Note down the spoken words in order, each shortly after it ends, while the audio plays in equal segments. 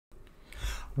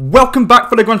Welcome back,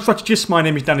 fellow Grand Strategists. My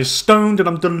name is DanIsStoned, and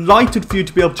I'm delighted for you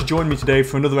to be able to join me today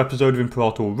for another episode of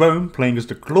Imperator Rome, playing as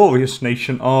the glorious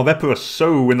nation of Epirus.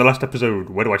 So, in the last episode,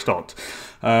 where do I start?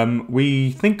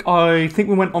 I think we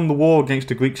went on the war against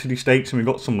the Greek city-states, and we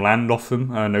got some land off them,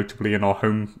 notably in our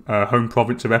home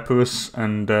province of Epirus,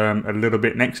 and a little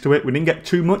bit next to it. We didn't get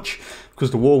too much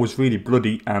because the war was really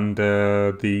bloody, and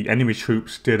the enemy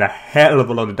troops did a hell of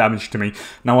a lot of damage to me.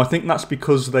 Now, I think that's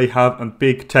because they have a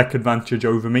big tech advantage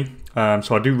over me.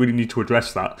 So I do really need to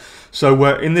address that.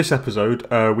 So in this episode,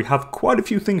 we have quite a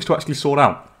few things to actually sort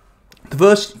out. The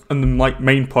first and the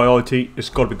main priority is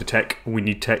got to be the tech. We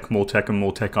need tech, and more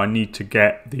tech. I need to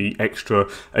get the extra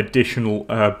additional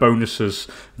bonuses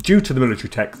due to the military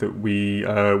tech that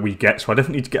we get. So I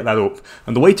definitely need to get that up.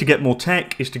 And the way to get more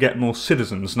tech is to get more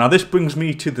citizens. Now this brings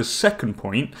me to the second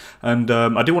point, and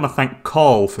I do want to thank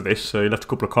Carl for this. He left a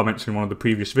couple of comments in one of the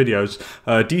previous videos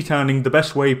detailing the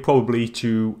best way probably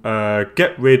to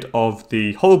get rid of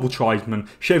the horrible tribesmen,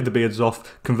 shave the beards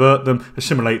off, convert them,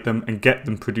 assimilate them, and get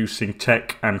them producing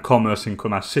tech and commerce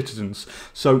income as citizens.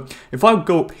 So if I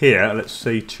go up here, let's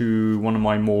say to one of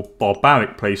my more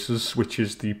barbaric places, which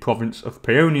is the province of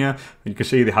Paeonia, you can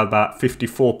see they have about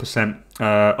 54%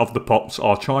 of the pops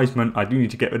are tribesmen. I do need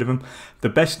to get rid of them. The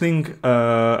best thing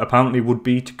apparently would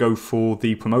be to go for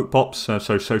the promote pops,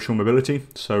 so social mobility.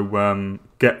 So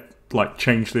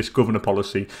change this governor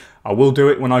policy. I will do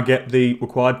it when I get the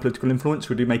required political influence.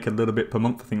 We do make a little bit per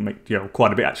month. I think we make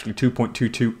quite a bit actually,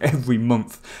 2.22 every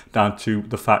month, down to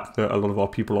the fact that a lot of our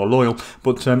people are loyal.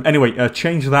 But anyway,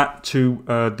 change that to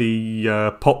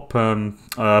the pop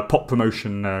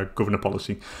promotion governor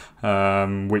policy,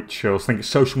 which I think is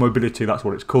social mobility. That's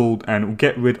what it's called, and we'll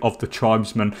get rid of the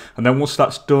tribesmen. And then once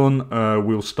that's done,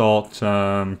 we'll start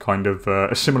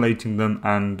assimilating them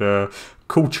and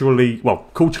culturally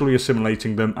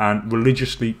assimilating them and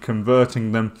religiously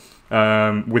converting them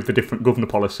with the different governor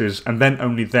policies, and then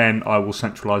only then I will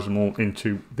centralise them all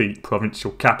into the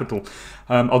provincial capital.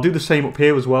 I'll do the same up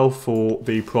here as well for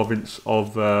the province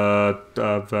of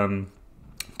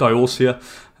Diorcia.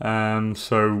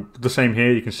 So the same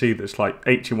here, you can see that it's like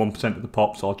 81% of the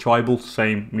pops are tribal.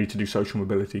 Same, we need to do social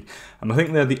mobility, and I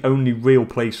think they're the only real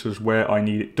places where I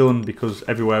need it done, because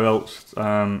everywhere else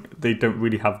they don't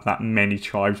really have that many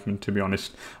tribesmen, to be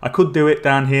honest. I could do it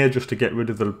down here just to get rid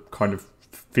of the kind of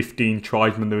 15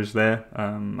 tribesmen there is there.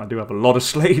 I do have a lot of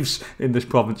slaves in this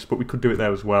province, but we could do it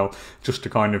there as well, just to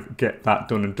kind of get that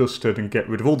done and dusted and get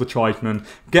rid of all the tribesmen,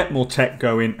 get more tech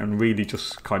going, and really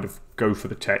just kind of go for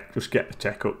the tech. Just get the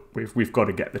tech up. We've got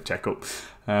to get the tech up.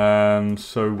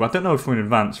 So I don't know if we're in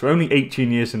advance. We're only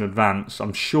 18 years in advance.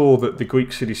 I'm sure that the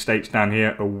Greek city-states down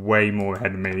here are way more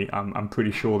ahead of me. I'm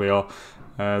pretty sure they are.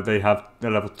 They have a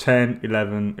level 10,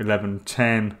 11, 11,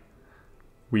 10.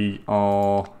 We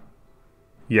are...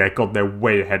 Yeah, God, they're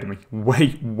way ahead of me.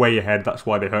 Way ahead. That's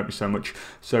why they hurt me so much.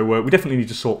 So we definitely need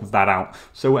to sort that out.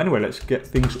 So anyway, let's get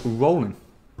things rolling.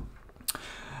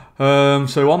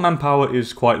 So our manpower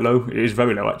is quite low. It is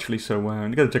very low, actually. So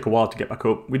it's going to take a while to get back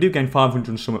up. We do gain 500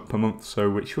 and something per month,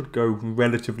 so it should go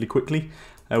relatively quickly.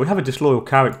 We have a disloyal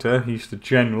character. He's the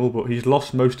general, but he's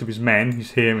lost most of his men.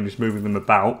 He's here and he's moving them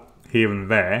about here and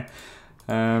there.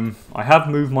 I have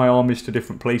moved my armies to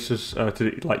different places,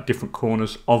 to like different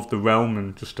corners of the realm,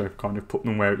 and just to kind of put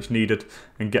them where it's needed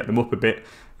and get them up a bit.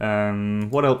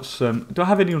 What else? Do I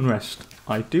have any unrest?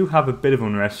 I do have a bit of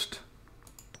unrest.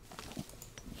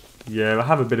 Yeah, I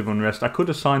have a bit of unrest. I could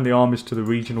assign the armies to the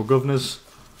regional governors.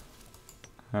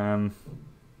 I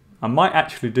might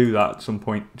actually do that at some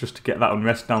point, just to get that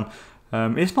unrest down.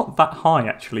 It's not that high,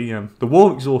 actually. The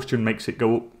war exhaustion makes it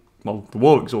go up. Well, the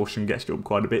war exhaustion gets it up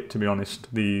quite a bit, to be honest,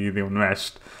 the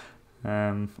unrest.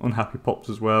 Unhappy pops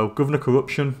as well. Governor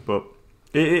corruption, but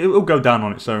it will go down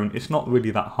on its own. It's not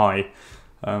really that high.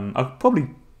 I'll probably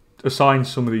assign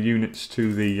some of the units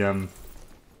to the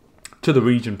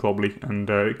region, probably, and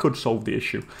it could solve the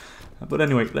issue. But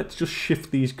anyway, let's just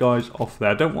shift these guys off there.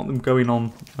 I don't want them going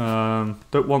on...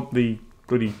 don't want the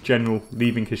bloody general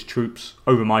leaving his troops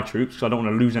over my troops, so I don't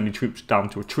want to lose any troops down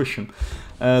to attrition.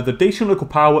 The Dacian local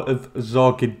power of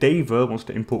Zargideva wants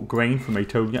to import grain from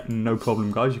Aetolia. No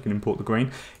problem, guys, you can import the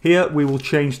grain. Here we will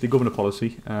change the governor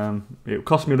policy. It will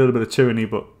cost me a little bit of tyranny,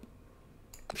 but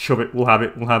shove it, we'll have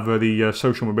it. We'll have the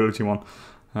social mobility one.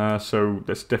 So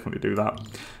let's definitely do that.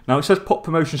 Now it says pop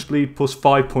promotion speed plus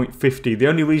 5.50. The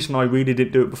only reason I really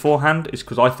didn't do it beforehand is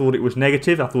because I thought it was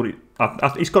negative. I thought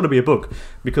it's got to be a bug,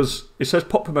 because it says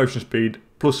pop promotion speed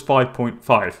plus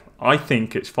 5.5. I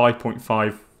think it's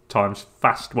 5.5 times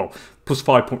plus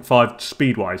 5.5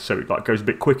 speed wise, so it goes a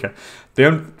bit quicker.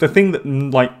 The thing that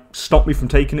stopped me from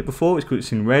taking it before is because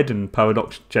it's in red, and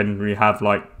Paradox generally have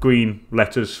like green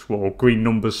letters or green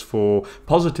numbers for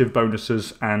positive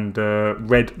bonuses and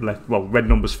red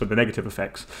numbers for the negative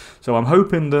effects. So I'm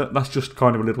hoping that that's just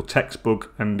kind of a little text bug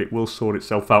and it will sort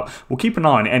itself out. We'll keep an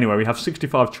eye on it anyway. We have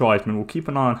 65 tribesmen. We'll keep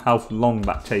an eye on how long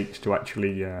that takes to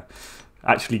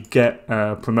actually get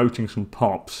promoting some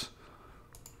pops.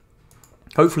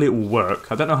 Hopefully it will work.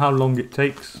 I don't know how long it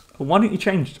takes. Why didn't you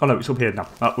change? Oh no, it's up here now.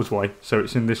 That was why. So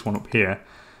it's in this one up here.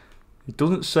 It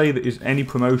doesn't say that there's any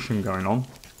promotion going on.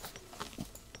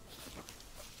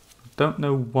 Don't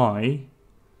know why.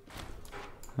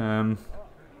 Yeah,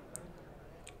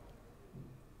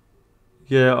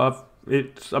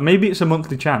 maybe it's a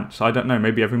monthly chance. I don't know.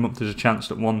 Maybe every month there's a chance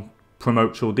that one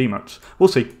promotes or demotes. We'll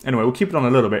see. Anyway, we'll keep it on a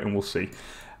little bit and we'll see.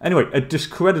 Anyway, a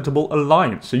discreditable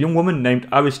alliance. A young woman named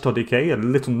Aristodice, a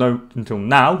little known until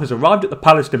now, has arrived at the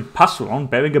palace in Passaron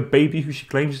bearing a baby who she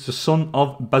claims is the son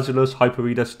of Basileus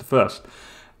Hyperides I.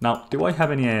 Now, do I have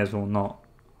any heirs or not?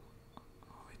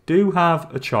 I do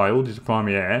have a child, he's a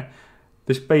primary heir.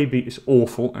 This baby is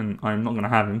awful and I'm not going to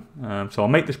have him. So I'll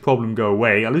make this problem go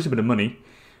away. I lose a bit of money.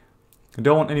 I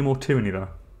don't want any more tyranny though.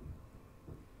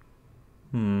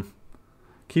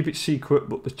 Keep it secret,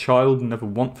 but the child never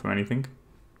want for anything.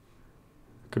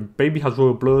 Baby has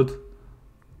royal blood.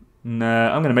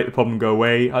 Nah, I'm going to make the problem go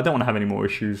away. I don't want to have any more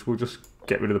issues. We'll just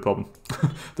get rid of the problem.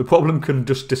 The problem can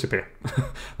just disappear.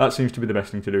 That seems to be the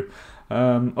best thing to do.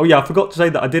 Oh yeah, I forgot to say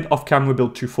that I did off-camera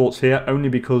build 2 forts here, only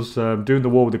because during the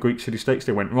war with the Greek city-states,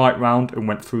 they went right round and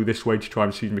went through this way to try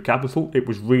and seize my capital. It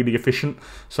was really efficient,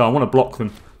 so I want to block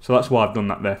them. So that's why I've done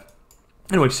that there.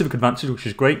 Anyway, civic advances, which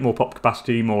is great, more pop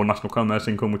capacity, more national commerce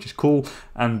income, which is cool,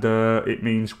 and it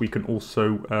means we can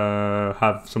also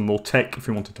have some more tech if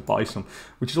we wanted to buy some,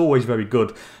 which is always very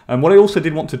good. And what I also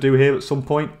did want to do here at some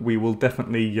point, we will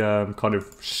definitely kind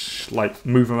of like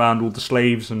move around all the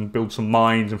slaves and build some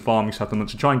mines and farming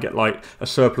settlements and try and get like a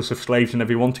surplus of slaves in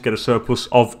everyone to get a surplus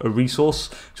of a resource,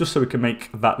 just so we can make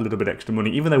that little bit extra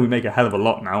money, even though we make a hell of a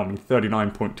lot now. I mean,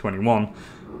 39.21.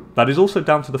 That is also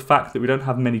down to the fact that we don't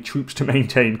have many troops to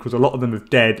maintain, because a lot of them are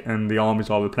dead and the armies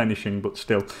are replenishing, but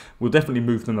still, we'll definitely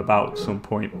move them about at some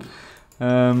point.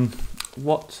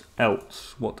 What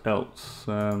else? What else?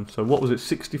 So what was it?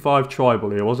 65 tribal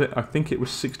here, was it? I think it was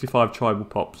 65 tribal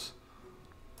pops.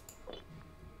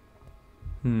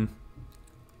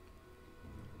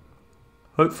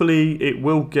 Hopefully it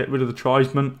will get rid of the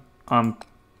tribesmen.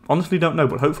 Honestly don't know,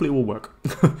 but hopefully it will work.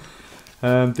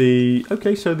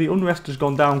 Okay, so the unrest has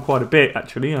gone down quite a bit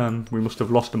actually. We must have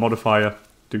lost a modifier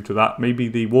due to that. Maybe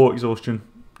the war exhaustion.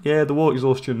 Yeah, the war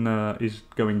exhaustion is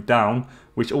going down,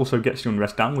 which also gets the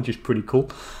unrest down, which is pretty cool.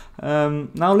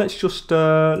 Now let's just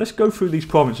let's go through these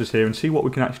provinces here and see what we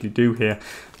can actually do here.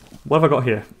 What have I got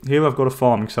here? Here I've got a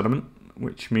farming settlement,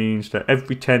 which means that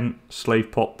every 10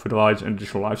 slave pot provides an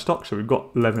additional livestock. So we've got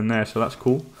 11 there, so that's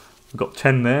cool. We've got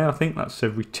 10 there, I think that's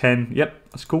every 10. Yep,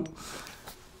 that's cool.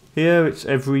 Here it's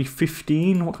every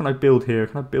 15. What can I build here?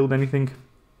 Can I build anything?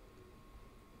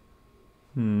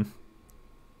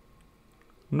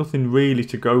 Nothing really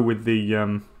to go with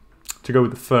the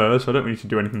fur, so I don't really need to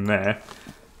do anything there.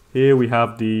 Here we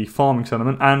have the farming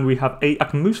settlement, and we have 8. I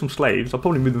can move some slaves. I'll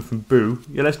probably move them from Boo.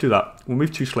 Yeah, let's do that. We'll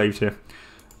move 2 slaves here.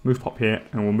 Move pop here,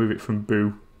 and we'll move it from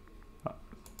Boo.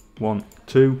 1,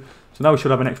 2. So now we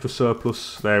should have an extra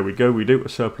surplus. There we go. We do a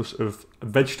surplus of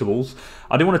vegetables.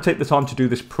 I do want to take the time to do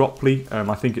this properly.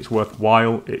 I think it's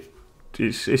worthwhile. I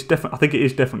think it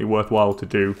is definitely worthwhile to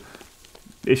do.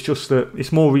 It's just that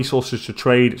it's more resources to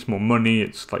trade. It's more money. I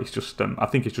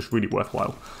think it's just really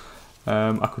worthwhile.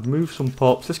 I could move some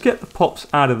pops. Let's get the pops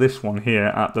out of this one here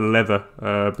at the leather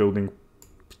building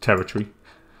territory.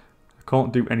 I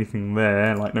can't do anything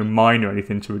there, like no mine or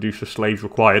anything to reduce the slaves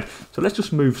required. So let's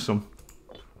just move some.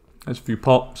 There's a few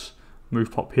pops.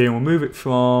 Move pop here, and we'll move it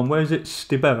from, where is it?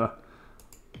 Stibera.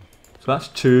 So that's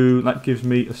 2. That gives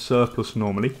me a surplus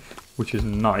normally, which is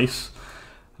nice.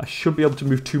 I should be able to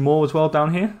move 2 more as well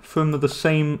down here from the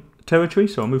same territory.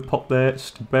 So I'll move pop there.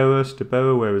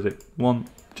 Stibera, where is it? 1,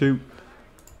 2.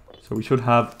 So we should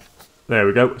have, there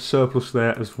we go, a surplus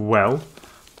there as well.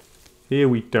 Here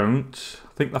we don't.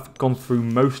 I think I've gone through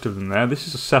most of them there. This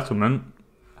is a settlement.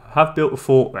 I have built a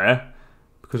fort there,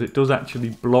 because it does actually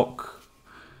block.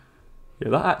 Yeah,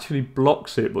 that actually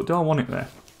blocks it, but do I want it there?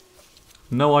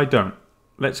 No, I don't.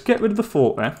 Let's get rid of the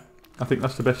fort there. I think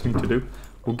that's the best thing to do.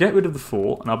 We'll get rid of the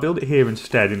fort, and I'll build it here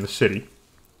instead in the city.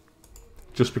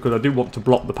 Just because I do want to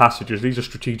block the passages. These are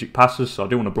strategic passes, so I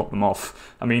do want to block them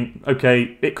off. I mean,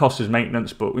 okay, it costs us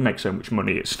maintenance, but we make so much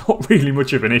money, it's not really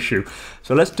much of an issue.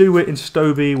 So let's do it in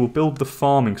Stovey. We'll build the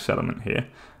farming settlement here.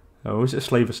 Oh, is it a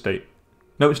slave estate?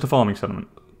 No, it's the farming settlement.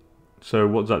 So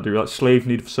what does that do? That's slave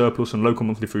need for surplus and local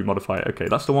monthly food modifier. Okay,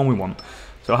 that's the one we want.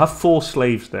 So I have 4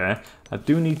 slaves there. I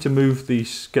do need to move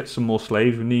these, get some more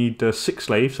slaves. We need 6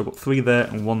 slaves. So I've got 3 there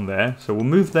and 1 there. So we'll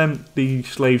move them, the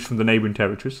slaves from the neighbouring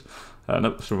territories. No,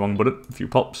 that's the wrong button. A few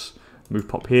pops. Move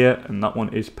pop here, and that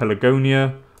one is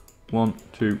Pelagonia. 1,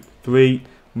 2, 3.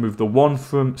 Move the one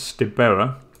from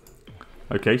Stibera.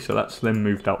 Okay, so that's then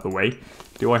moved out the way.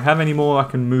 Do I have any more I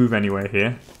can move anywhere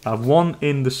here? I have 1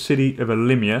 in the city of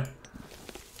Elimia.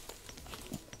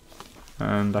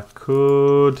 And I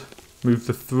could move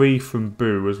the 3 from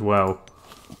Boo as well.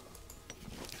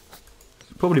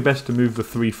 It's probably best to move the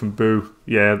 3 from Boo.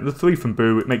 Yeah, the 3 from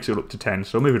Boo, it makes it up to 10,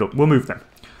 so I'll move it up. We'll move them.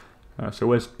 So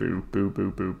where's Boo? Boo,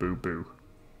 Boo, Boo, Boo, Boo.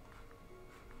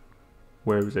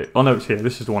 Where is it? Oh no, it's here.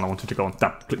 This is the one I wanted to go on.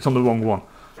 Damn, clicked on the wrong one.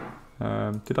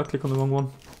 Did I click on the wrong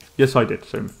one? Yes, I did.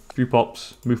 So a few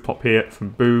pops. Move pop here from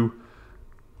Boo.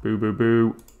 Boo, Boo,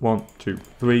 Boo. 1, 2,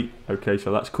 3. Okay,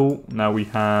 so that's cool. Now we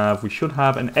should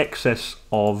have an excess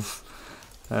of,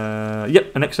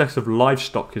 yep, an excess of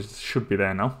livestock should be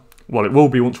there now. Well, it will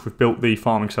be once we've built the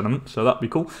farming settlement, so that'd be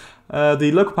cool.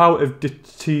 The local power of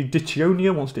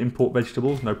Ditionia wants to import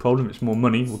vegetables. No problem, it's more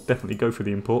money. We'll definitely go for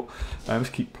the import. Let's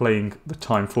keep playing the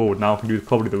time forward now. I can do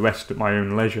probably the rest at my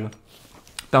own leisure.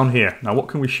 Down here, now what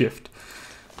can we shift?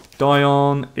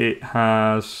 Dion, it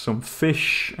has some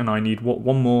fish, and I need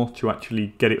one more to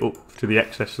actually get it up to the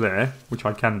excess there, which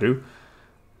I can do.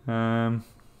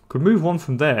 Could move one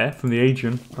from there, from the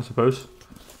Aegean, I suppose.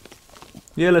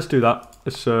 Yeah, let's do that.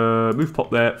 Let's move pop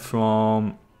there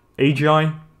from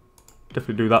AGI.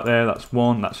 Definitely do that there. That's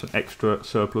 1. That's an extra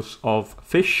surplus of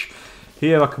fish.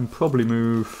 Here I can probably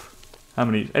move, how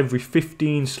many? Every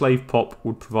 15 slave pop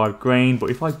would provide grain. But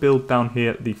if I build down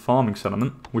here the farming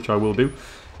settlement, which I will do,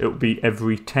 it will be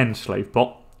every 10 slave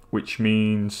pop. Which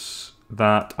means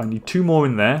that I need 2 more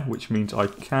in there. Which means I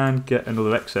can get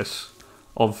another excess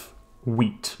of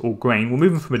wheat or grain. We'll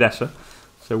move them from Edessa.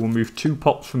 So we'll move 2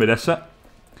 pops from Edessa.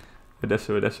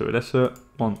 Edessa.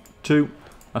 1, 2.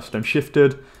 That's them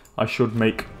shifted. I should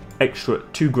make extra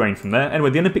 2 grain from there.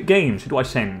 Anyway, the Olympic Games, who do I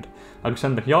send? I can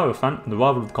send the Hierophant and the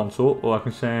rival of the consort, or I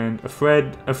can send a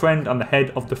friend and the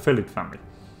head of the Philid family.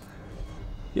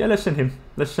 Yeah, let's send him.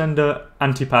 Let's send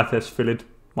Antipathes Philid.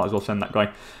 Might as well send that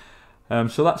guy.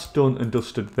 So that's done and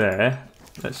dusted there.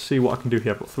 Let's see what I can do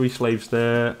here. I've got 3 slaves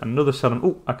there. Another settlement.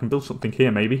 Oh, I can build something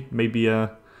here maybe. Maybe I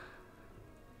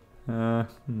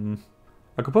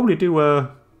could probably do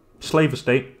a slave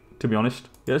estate, to be honest.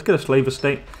 Yeah, let's get a slave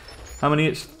estate. How many?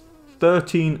 It's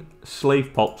 13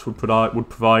 slave pops would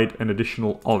provide an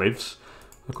additional olives.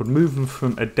 I could move them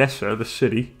from Edessa, the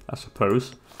city, I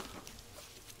suppose.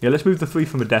 Yeah, let's move the 3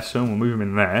 from Edessa and we'll move them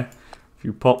in there. A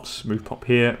few pops, move pop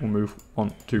here, we'll move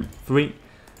 1, 2, 3.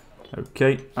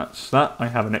 Okay, that's that. I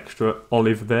have an extra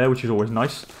olive there, which is always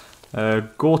nice.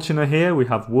 Gortina here, we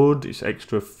have wood, it's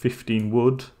extra 15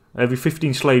 wood. Every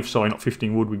 15 slaves, sorry, not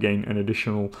 15 wood, we gain an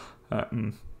additional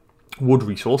wood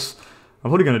resource. I'm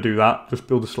probably going to do that, just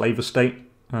build a slave estate.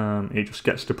 It just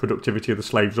gets the productivity of the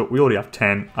slaves up. We already have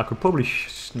 10. I could probably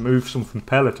move some from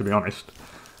Pella, to be honest.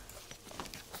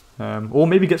 Or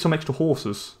maybe get some extra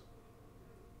horses.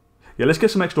 Yeah, let's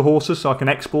get some extra horses so I can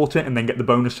export it and then get the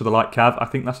bonus to the light cav. I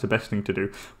think that's the best thing to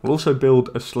do. We'll also build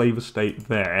a slave estate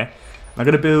there. I'm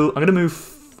going to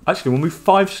move, actually we'll move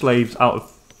 5 slaves out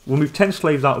of, we'll move 10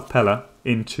 slaves out of Pella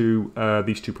into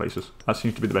these 2 places. That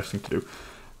seems to be the best thing to do.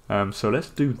 So let's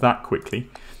do that quickly.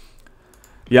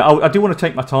 Yeah, I do want to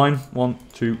take my time. 1,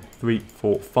 2, 3,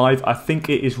 4, 5. I think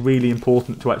it is really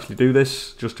important to actually do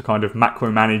this, just to kind of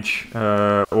micromanage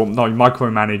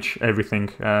everything,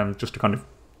 just to kind of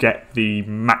get the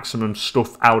maximum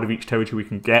stuff out of each territory we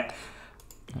can get.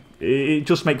 It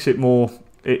just makes it more.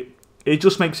 It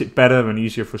just makes it better and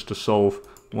easier for us to solve.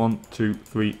 1, 2,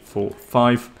 3, 4,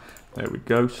 5. There we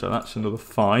go. So that's another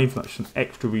 5. That's an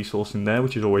extra resource in there,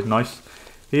 which is always nice.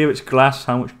 Here it's glass.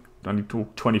 How much? I need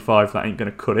 25, that ain't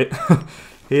going to cut it.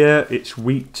 Here it's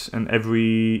wheat, and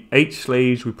every 8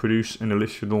 slaves we produce an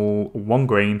additional 1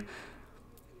 grain.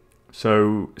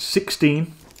 So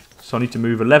 16. So I need to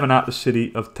move 11 out of the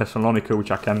city of Thessalonica,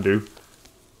 which I can do.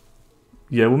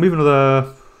 Yeah, we'll move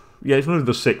another. Yeah, it's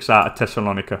another 6 out of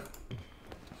Thessalonica.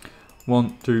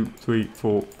 1, 2, 3,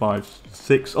 4, 5,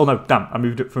 6. Oh no, damn, I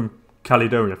moved it from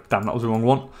Caledonia. Damn, that was the wrong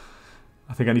one.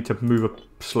 I think I need to move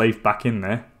a slave back in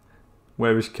there.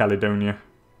 Where is Caledonia?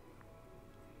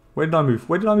 Where did I move?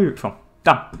 Where did I move it from?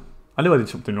 Damn! I knew I did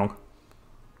something wrong.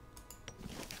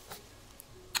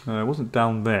 It wasn't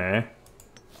down there.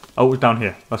 Oh, it was down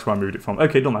here. That's where I moved it from.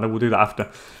 Okay, don't matter. We'll do that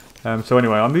after. So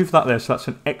anyway, I moved that there. So that's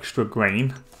an extra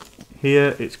grain.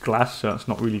 Here it's glass, so that's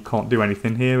not really, can't do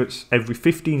anything. Here it's every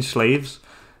 15 slaves.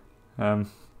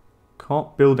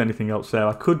 Can't build anything else there.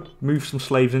 I could move some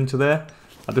slaves into there.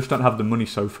 I just don't have the money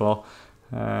so far.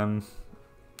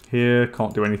 Here,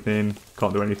 can't do anything.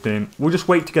 Can't do anything. We'll just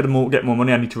wait to get more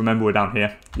money. I need to remember we're down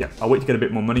here. Yeah, I'll wait to get a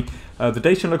bit more money. The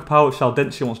Dacian local power of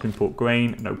Saldensia wants to import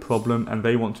grain. No problem. And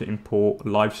they want to import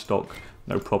livestock.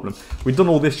 No problem. We've done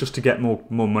all this just to get more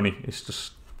money. It's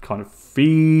just kind of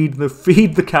feed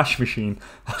the cash machine.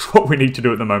 That's what we need to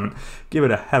do at the moment. Give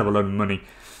it a hell of a load of money.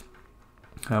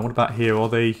 What about here? Are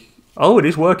they... Oh, it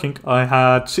is working. I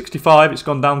had 65. It's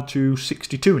gone down to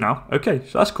 62 now. Okay,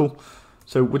 so that's cool.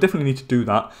 So we definitely need to do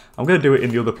that. I'm going to do it in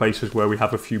the other places where we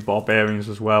have a few barbarians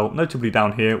as well. Notably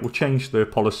down here, we'll change the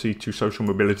policy to social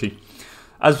mobility.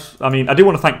 I do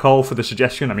want to thank Cole for the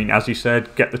suggestion. I mean, as he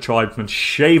said, get the tribesmen,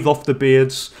 shave off the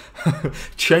beards,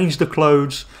 change the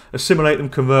clothes, assimilate them,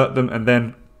 convert them, and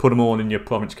then put them all in your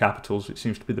province capitals. It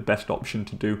seems to be the best option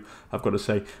to do, I've got to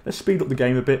say. Let's speed up the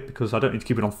game a bit, because I don't need to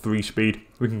keep it on 3 speed.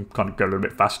 We can kind of go a little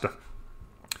bit faster,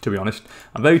 to be honest.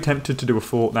 I'm very tempted to do a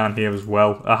fort down here as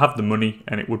well. I have the money,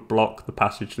 and it would block the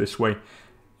passage this way.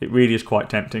 It really is quite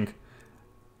tempting.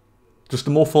 Just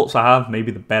the more forts I have,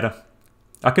 maybe the better.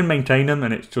 I can maintain them,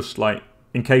 and it's just like,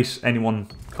 in case anyone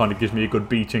kind of gives me a good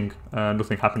beating,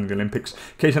 nothing happened in the Olympics,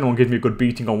 in case anyone gives me a good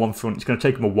beating on one front, it's going to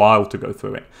take them a while to go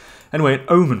through it. Anyway, an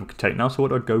omen we can take now, so what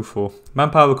do I go for?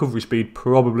 Manpower recovery speed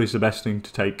probably is the best thing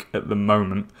to take at the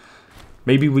moment.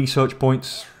 Maybe research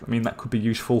points, I mean that could be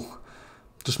useful.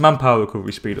 Just manpower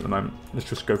recovery speed at the moment, let's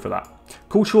just go for that.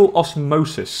 Cultural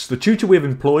osmosis. The tutor we have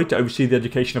employed to oversee the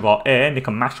education of our heir,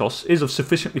 Nikomachos, is of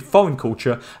sufficiently foreign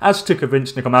culture as to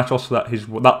convince Nikomachos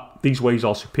that these ways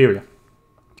are superior.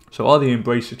 So are they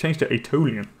embraced? Change to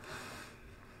Aetolian.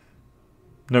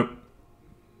 Nope.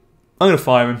 I'm going to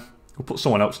fire him. We'll put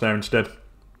someone else there instead.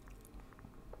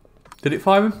 Did it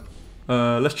fire him?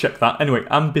 Let's check that. Anyway,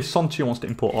 Ambisontia wants to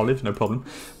import olives, no problem.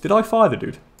 Did I fire the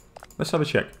dude? Let's have a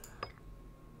check.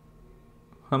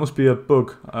 That must be a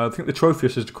bug. I think the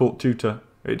Trophius is the court tutor.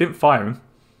 It didn't fire him.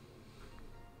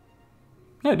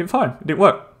 Yeah, it didn't fire him. It didn't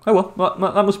work. Oh well,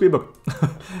 that must be a bug.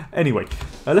 Anyway,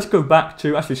 let's go back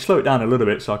to... Actually, slow it down a little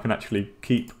bit so I can actually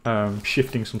keep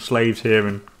shifting some slaves here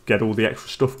and get all the extra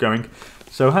stuff going.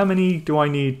 So how many do I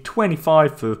need?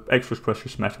 25 for extra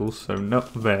precious metals, so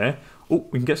not there. Oh,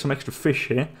 we can get some extra fish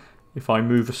here. If I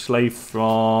move a slave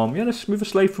from... Yeah, let's move a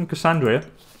slave from Cassandria.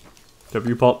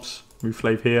 W pops, move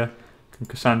slave here.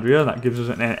 Cassandria, that gives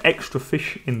us an extra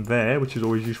fish in there, which is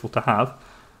always useful to have.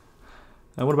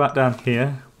 What about down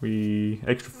here? We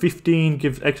extra 15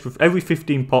 gives extra every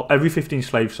 15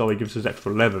 slaves, sorry, gives us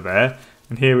extra leather there.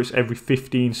 And here it's every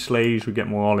 15 slaves we get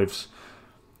more olives.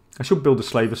 I should build a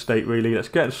slave estate really. Let's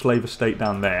get a slave estate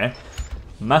down there.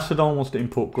 Macedon wants to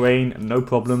import grain, no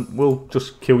problem. We'll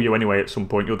just kill you anyway at some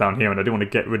point. You're down here, and I do want to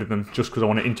get rid of them just because I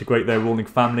want to integrate their ruling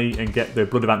family and get the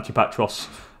Blood of Antipatros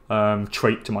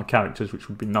trait to my characters, which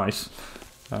would be nice.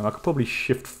 I could probably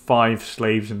shift 5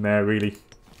 slaves in there, really.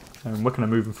 Where can I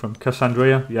move them from?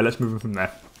 Cassandria? Yeah, let's move them from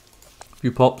there.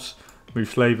 Few pops. Move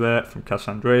slave there from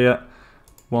Cassandria.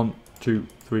 1, 2,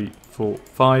 3, 4,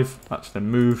 5. That's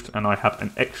then moved, and I have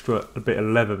a bit of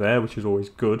leather there, which is always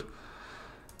good.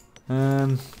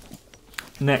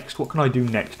 Next, what can I do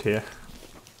next here?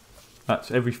 That's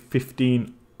every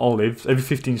 15 olives. Every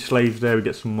 15 slaves there, we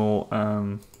get some more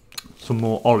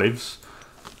olives.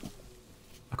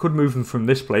 I could move them from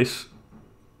this place,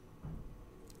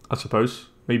 I suppose.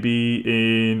 Maybe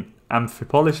in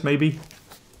Amphipolis, maybe.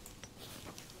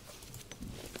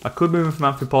 I could move them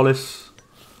from Amphipolis.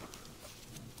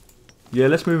 Yeah,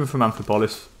 let's move them from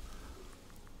Amphipolis.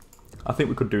 I think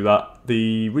we could do that.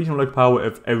 The regional local power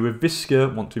of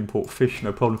Erevisca want to import fish,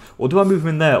 no problem. Or do I move them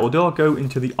in there? Or do I go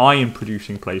into the iron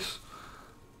producing place?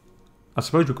 I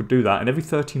suppose we could do that. And every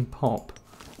 13 pop.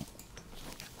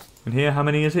 And here, how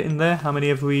many is it in there? How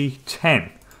many every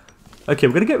 10? Okay,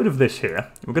 we're going to get rid of this here.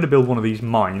 We're going to build one of these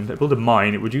mines. Build a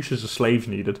mine. It reduces the slaves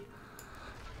needed.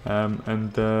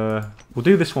 We'll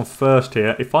do this one first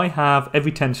here. If I have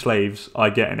every 10 slaves,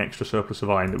 I get an extra surplus of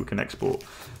iron that we can export.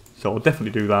 So I'll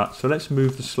definitely do that. So let's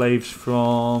move the slaves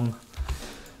from...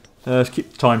 let's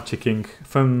keep the time ticking.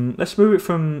 Let's move it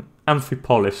from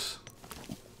Amphipolis.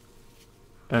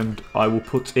 And I will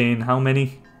put in how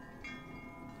many?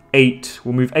 8.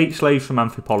 We'll move 8 slaves from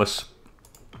Amphipolis.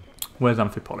 Where's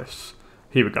Amphipolis?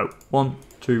 Here we go. 1,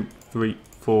 2, 3,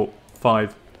 4,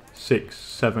 5, 6,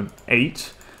 7, 8.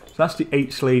 So that's the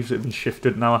 8 slaves that have been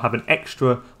shifted. Now I have an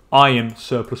extra iron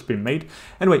surplus being made.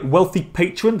 Anyway, wealthy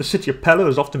patron. The city of Pella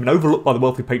has often been overlooked by the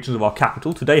wealthy patrons of our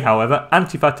capital. Today, however,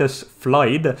 Antiphates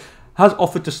Flaid has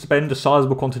offered to spend a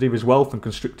sizable quantity of his wealth on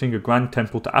constructing a grand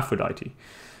temple to Aphrodite.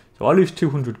 So I lose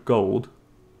 200 gold.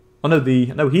 Oh no,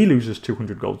 he loses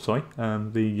 200 gold. Sorry,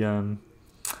 the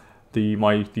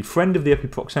friend of the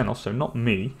Epiproxenos, so not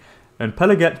me. And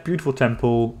Pella gets beautiful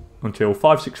temple until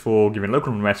 564, giving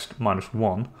local unrest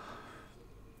 -1.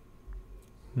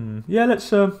 Yeah, let's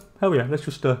hell yeah, let's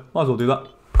just might as well do that.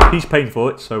 He's paying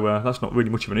for it, so that's not really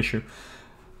much of an issue.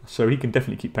 So he can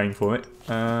definitely keep paying for it.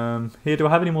 Here, do I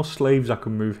have any more slaves I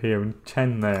can move here? And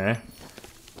 10 there.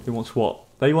 Who wants what?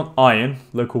 They want iron.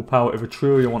 Local power of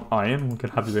Etruria want iron. We can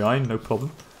have the iron, no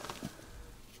problem.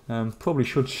 Probably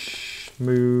should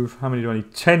move... How many do I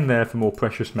need? 10 there for more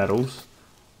precious metals.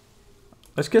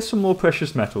 Let's get some more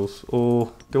precious metals.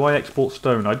 Or do I export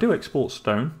stone? I do export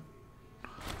stone.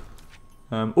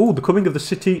 Oh, the coming of the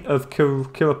city of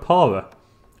Kirapara.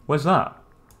 Where's that?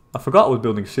 I forgot I was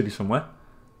building a city somewhere.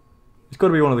 It's got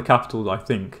to be one of the capitals, I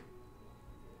think.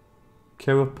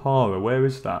 Kirapara, where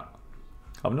is that?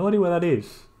 I have no idea where that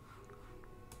is.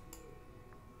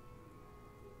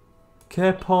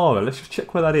 Kirapara, let's just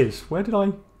check where that is. Where did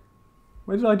I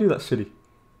do that city?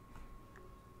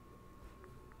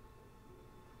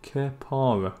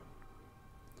 Kirapara.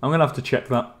 I'm gonna have to check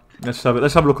that. Let's have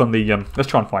a look on the let's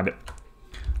try and find it.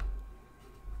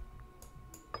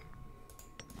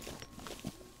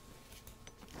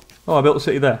 Oh, I built a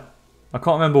city there. I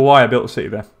can't remember why I built a city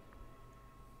there.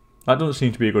 That doesn't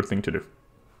seem to be a good thing to do.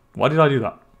 Why did I do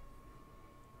that?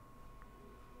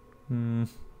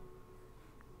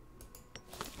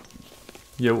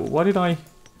 Yeah, why did I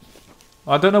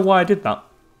don't know why I did that.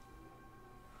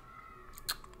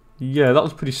 Yeah, that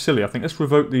was pretty silly, I think. Let's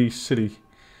revoke the city.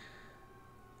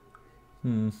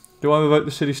 Do I revoke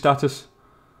the city status?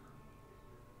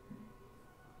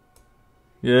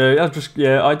 Yeah,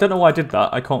 I don't know why I did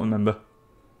that. I can't remember.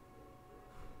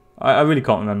 I really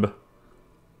can't remember.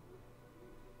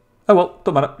 Oh well,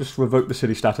 don't matter. Just revoke the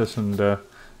city status and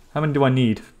how many do I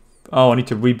need? Oh, I need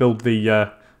to rebuild the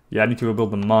yeah, I need to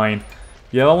rebuild the mine.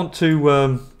 Yeah, I want to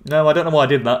no, I don't know why I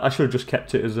did that. I should have just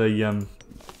kept it as a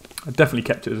I definitely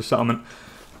kept it as a settlement.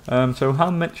 So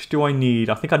how much do I need?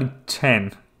 I think I need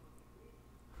 10.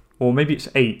 Or maybe it's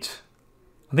 8.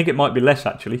 I think it might be less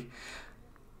actually.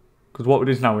 Because what it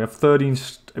is now, we have 13,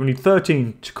 we need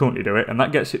 13 to currently do it, and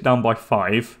that gets it down by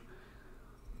 5.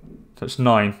 So it's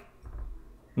 9.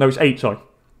 No, it's 8, sorry.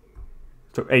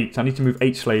 So 8. I need to move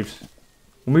 8 slaves.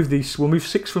 We'll move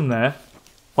 6 from there.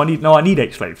 I need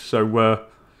 8 slaves. So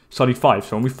I need 5.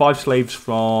 So I'll move 5 slaves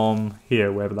from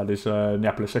here, wherever that is,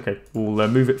 Neapolis. Okay, we'll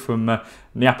move it from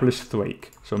Neapolis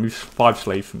Thrake. So I'll move 5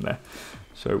 slaves from there.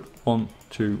 So 1,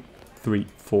 2, 3,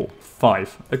 4,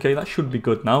 5. Okay, that should be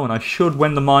good now. And I should,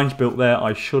 when the mine's built there,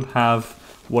 I should have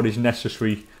what is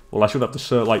necessary. Well, I should have the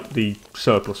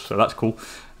surplus. So that's cool.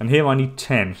 And here I need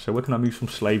 10. So where can I move some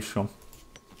slaves from?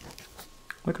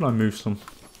 Where can I move some?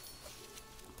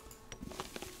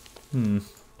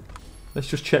 Let's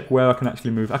just check where I can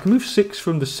actually move. I can move 6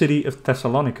 from the city of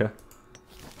Thessalonica.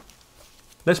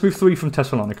 Let's move 3 from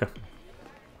Thessalonica.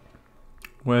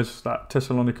 Where's that?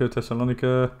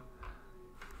 Thessalonica.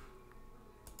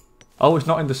 Oh, it's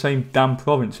not in the same damn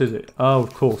province, is it? Oh,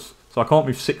 of course. So I can't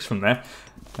move 6 from there.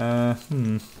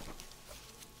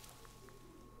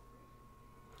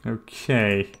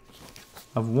 Okay.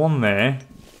 I've 1 there.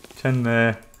 10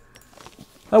 there.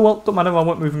 Oh well, don't matter. I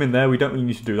won't move them in there. We don't really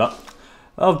need to do that.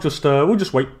 We'll just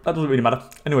wait. That doesn't really matter.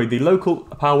 Anyway, the local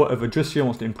power of Adricia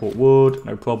wants to import wood.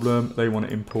 No problem. They want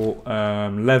to import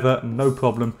leather. No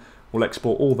problem. We'll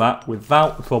export all that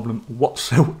without a problem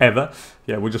whatsoever.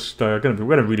 Yeah, we're just we're gonna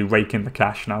really rake in the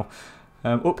cash now.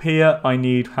 Up here, I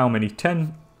need how many?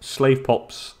 10 slave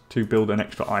pops to build an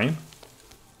extra iron.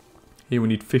 Here we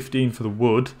need 15 for the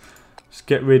wood. Let's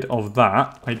get rid of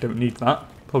that. I don't need that.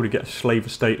 Probably get a slave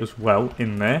estate as well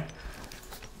in there.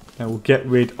 And we'll get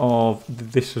rid of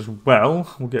this as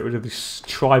well. We'll get rid of this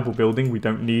tribal building we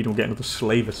don't need. We'll get another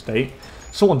slave estate.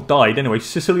 Someone died anyway.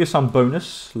 Sicilius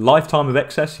Ambonus, lifetime of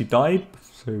excess. He died.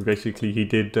 So basically, he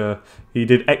did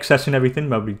excess in everything,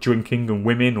 maybe drinking and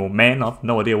women or men. I've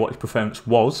no idea what his preference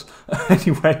was.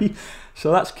 Anyway,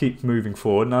 so let's keep moving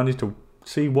forward. Now I need to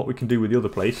see what we can do with the other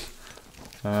place.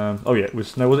 Oh yeah,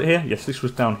 was it here? Yes, this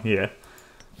was down here.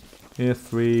 Here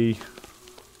 3.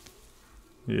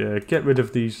 Yeah, get rid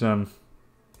of these. Oh,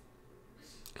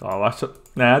 that's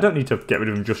nah. I don't need to get rid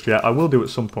of them just yet. I will do at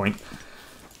some point.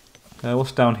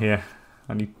 What's down here?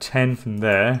 I need 10 from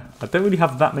there. I don't really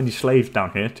have that many slaves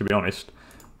down here, to be honest.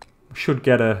 I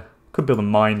could build a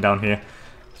mine down here.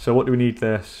 So what do we need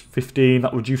there? 15.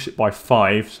 That will reduce it by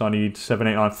 5. So I need 7,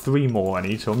 8, 9. 3 more I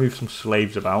need. So I'll move some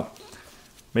slaves about.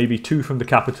 Maybe 2 from the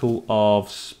capital of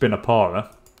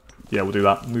Spinapara. Yeah, we'll do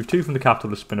that. Move 2 from the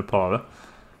capital of Spinapara.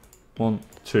 1,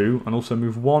 2. And also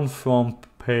move 1 from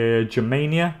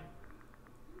Germania.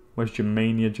 Where's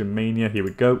Germania? Germania. Here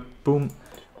we go. Boom.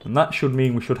 And that should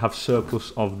mean we should have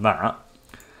surplus of that.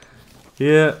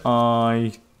 Here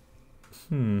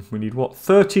we need what?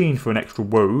 13 for an extra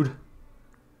woad.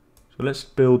 So let's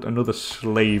build another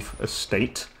slave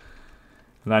estate.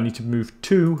 And I need to move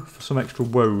 2 for some extra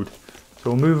woad.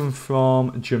 So we'll move them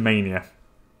from Germania.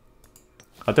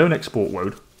 I don't export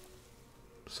woad.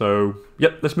 So,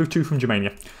 yep, let's move 2 from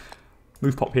Germania.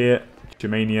 Move pop here.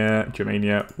 Germania,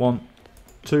 Germania. 1,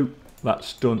 2.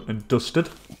 That's done and dusted.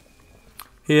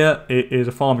 Here it is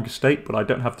a farming estate, but I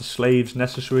don't have the slaves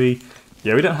necessary.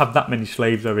 Yeah, we don't have that many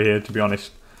slaves over here, to be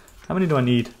honest. How many do I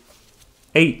need?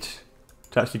 8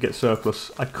 to actually get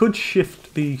surplus. I could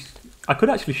shift these. I could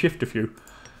actually shift a few.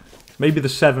 Maybe the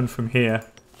 7 from here.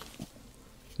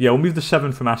 Yeah, we'll move the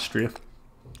 7 from Astria.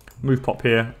 Move pop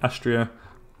here. Astria.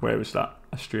 Where is that?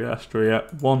 Astria, Astria.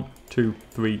 1, 2,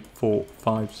 3, 4,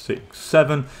 5, 6,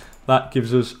 7. That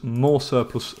gives us more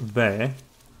surplus there.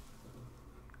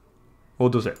 Or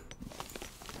does it?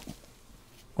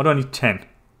 Why do I need 10?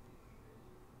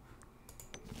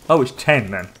 Oh, it's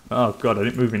 10 then. Oh god, I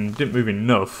didn't move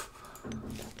enough.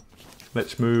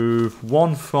 Let's move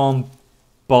 1 from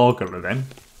Bargala then.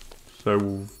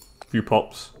 So few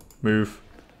pops. Move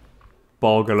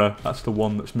Bargala. That's the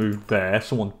one that's moved there.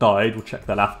 Someone died. We'll check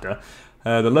that after.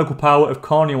 The local power of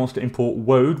Carnia wants to import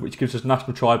woad, which gives us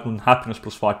national tribal and happiness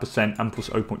plus 5% and plus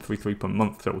 0.33 per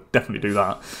month. So we'll definitely do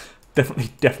that.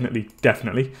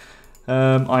 Definitely.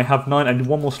 I have 9. I need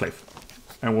 1 more slave.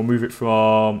 And we'll move it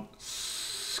from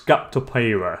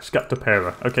Scaptopera.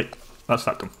 Okay, that's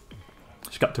that done.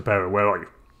 Scaptopera, where are you?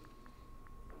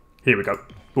 Here we go.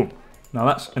 Boom. Now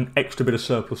that's an extra bit of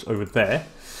surplus over there.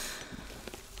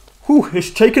 Whew, it's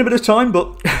taken a bit of time,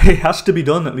 but it has to be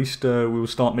done. At least we will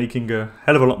start making a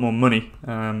hell of a lot more money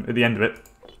at the end of it.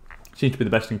 Seems to be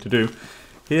the best thing to do.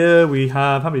 Here we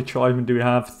have, how many tribesmen do we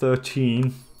have?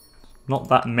 13. Not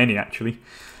that many, actually.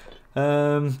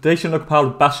 The Asian local power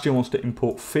of Bastion wants to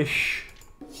import fish.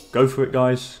 Go for it,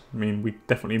 guys. I mean, we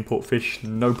definitely import fish,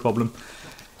 no problem.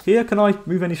 Here, can I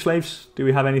move any slaves? Do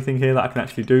we have anything here that I can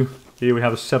actually do? Here we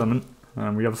have a settlement.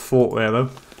 We have a fort there, though.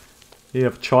 Here we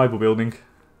have a tribal building.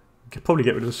 Could probably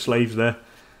get rid of the slaves there.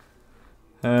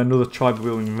 Another tribal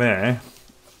building there.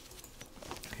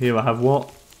 Here I have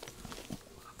what?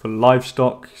 For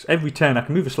livestock. It's every 10. I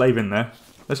can move a slave in there.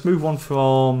 Let's move one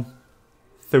from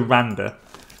Thoranda.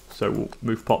 So we'll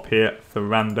move pop here.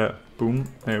 Thoranda.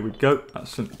 Boom. There we go.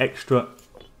 That's an extra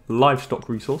livestock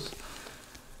resource.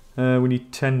 We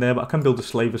need 10 there, but I can build a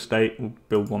slave estate. We'll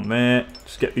build one there.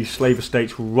 Just get these slave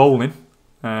estates rolling.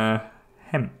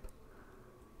 Hemp.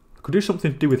 Could do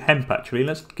something to do with hemp, actually.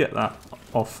 Let's get that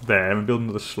off there and build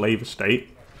another slave estate.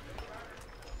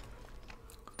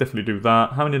 Definitely do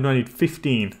that. How many do I need?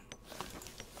 15.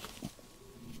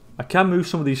 I can move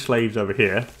some of these slaves over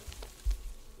here.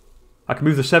 I can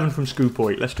move the 7 from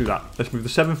Scoopoi. Let's do that. Let's move the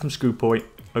 7 from Scoopoi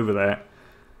over there.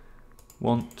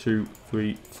 1, 2,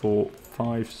 3, 4,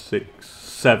 5, 6,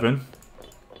 7.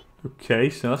 Okay,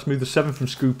 so let's move the 7 from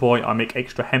Scoopoi. I make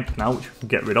extra hemp now, which we can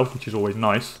get rid of, which is always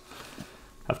nice.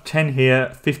 I have 10 here,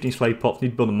 15 slave pots,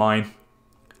 need to build a mine.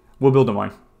 We'll build a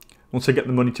mine. Once I get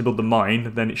the money to build the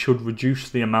mine, then it should reduce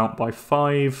the amount by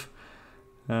 5.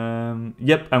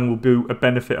 Yep, and we'll do a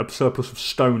benefit, a surplus of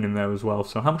stone in there as well.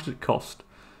 So how much does it cost?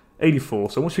 84.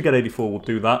 So once we get 84, we'll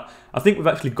do that. I think we've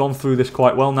actually gone through this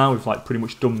quite well now. We've like pretty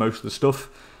much done most of the stuff.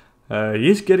 He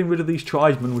is getting rid of these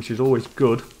tribesmen, which is always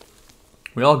good.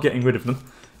 We are getting rid of them.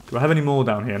 Do I have any more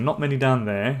down here? Not many down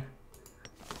there.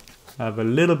 I have a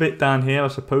little bit down here. I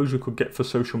suppose we could get for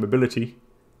social mobility.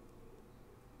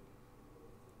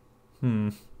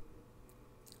 But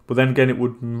then again, it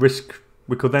would risk.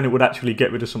 It would actually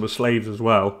get rid of some of the slaves as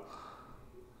well.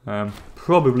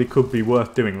 Probably could be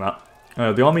worth doing that.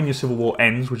 The Armenian Civil War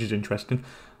ends, which is interesting.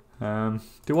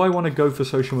 Do I want to go for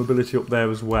social mobility up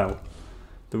there as well?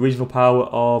 The regional power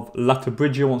of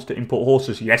Latabrigia wants to import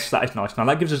horses. Yes, that is nice. Now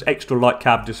that gives us extra light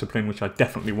cab discipline, which I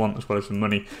definitely want, as well as the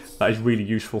money. That is really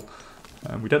useful.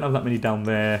 We don't have that many down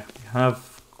there. We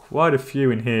have quite a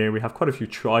few in here. We have quite a few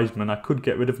tribesmen. I could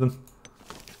get rid of them.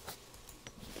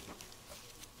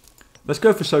 Let's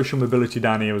go for social mobility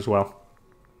down here as well.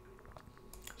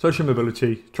 Social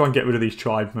mobility. Try and get rid of these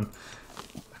tribesmen.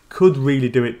 I could really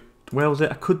do it. Where was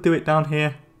it? I could do it down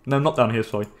here. No, not down here,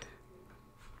 sorry.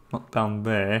 Not down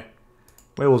there.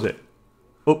 Where was it?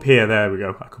 Up here, there we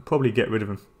go. I could probably get rid of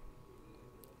him.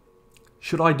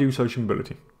 Should I do social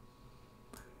mobility?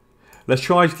 Let's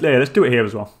try, yeah, let's do it here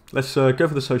as well. Let's go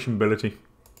for the social mobility.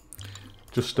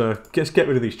 Just let's get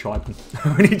rid of these tribesmen.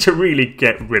 We need to really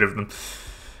get rid of them.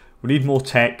 We need more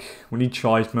tech. We need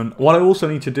tribesmen. What I also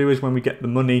need to do is when we get the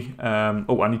money.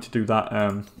 Oh, I need to do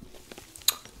that.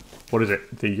 What is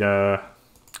it? The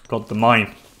the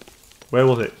mine. Where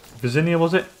was it? Virginia,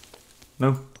 was it?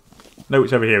 No. No,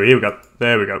 it's over here. Here we go.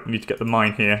 There we go. We need to get the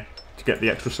mine here to get the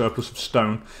extra surplus of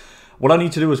stone. What I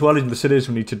need to do as well in the cities,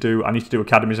 I need to do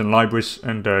academies and libraries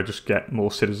and just get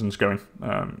more citizens going.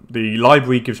 The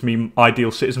library gives me ideal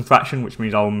citizen fraction, which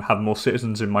means I'll have more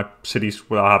citizens in my cities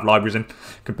where I have libraries in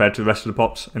compared to the rest of the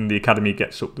pops, and the academy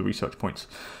gets up the research points.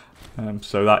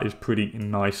 So that is pretty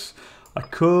nice. I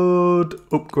could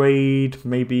upgrade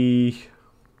maybe...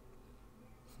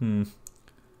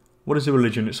 What is the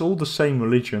religion? It's all the same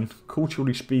religion.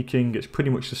 Culturally speaking, it's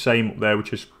pretty much the same up there,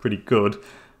 which is pretty good.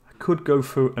 Could go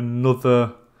for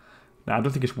another... Nah, I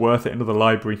don't think it's worth it. Another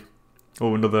library.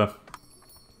 Or another...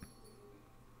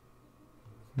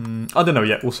 I don't know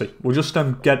yet. We'll see. We'll just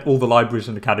get all the libraries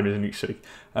and academies in each city.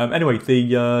 Anyway,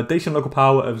 the decent local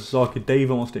power of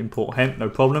Zarkadeva wants to import hemp. No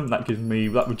problem. That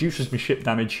reduces my ship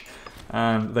damage.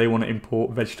 And they want to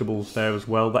import vegetables there as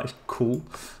well. That is cool.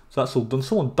 So that's all done.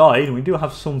 Someone died, and we do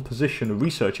have some position of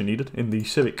researcher needed in the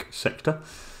civic sector.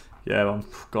 Yeah,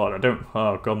 God, I don't...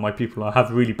 Oh, God, my people... I have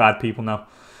really bad people now.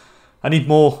 I need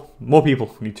more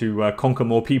people. I need to conquer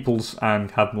more peoples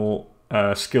and have more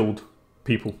skilled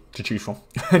people to choose from.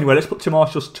 Anyway, let's put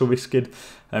Timartius to Riskid.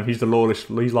 He's the loyalist.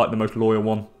 He's like the most loyal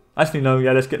one. Actually, no,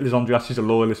 yeah, let's get Lysandrias. He's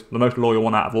the most loyal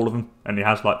one out of all of them. And he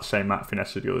has like the same amount of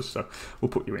finesse as the others, so we'll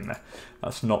put you in there.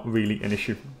 That's not really an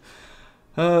issue.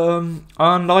 And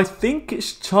I think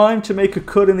it's time to make a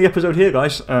cut in the episode here,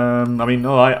 guys. I mean,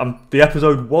 the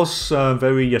episode was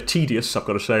very tedious, I've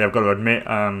got to say, I've got to admit.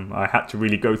 I had to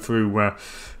really go through,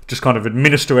 just kind of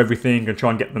administer everything and try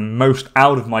and get the most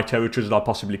out of my territories that I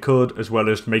possibly could, as well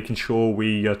as making sure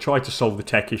we try to solve the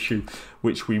tech issue,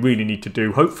 which we really need to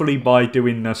do. Hopefully by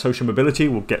doing social mobility,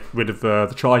 we'll get rid of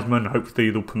the tribesmen.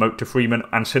 Hopefully they'll promote to freemen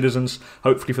and citizens,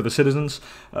 hopefully for the citizens.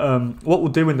 What we'll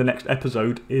do in the next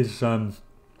episode is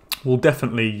we'll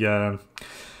definitely...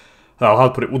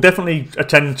 I'll put it. We'll definitely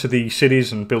attend to the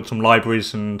cities and build some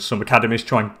libraries and some academies,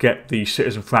 try and get the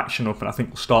citizen fraction up, and I think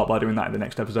we'll start by doing that in the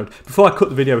next episode. Before I cut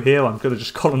the video here, I'm going to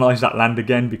just colonise that land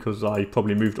again because I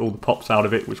probably moved all the pops out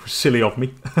of it, which was silly of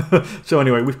me. So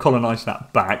anyway, we've colonised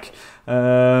that back.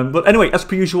 But anyway, as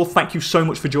per usual, thank you so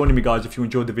much for joining me, guys. If you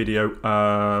enjoyed the video,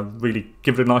 really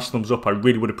give it a nice thumbs up. I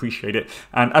really would appreciate it.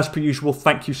 And as per usual,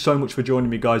 thank you so much for joining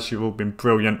me, guys. You've all been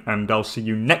brilliant, and I'll see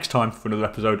you next time for another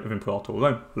episode of Imperator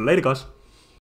Rome. Later, guys.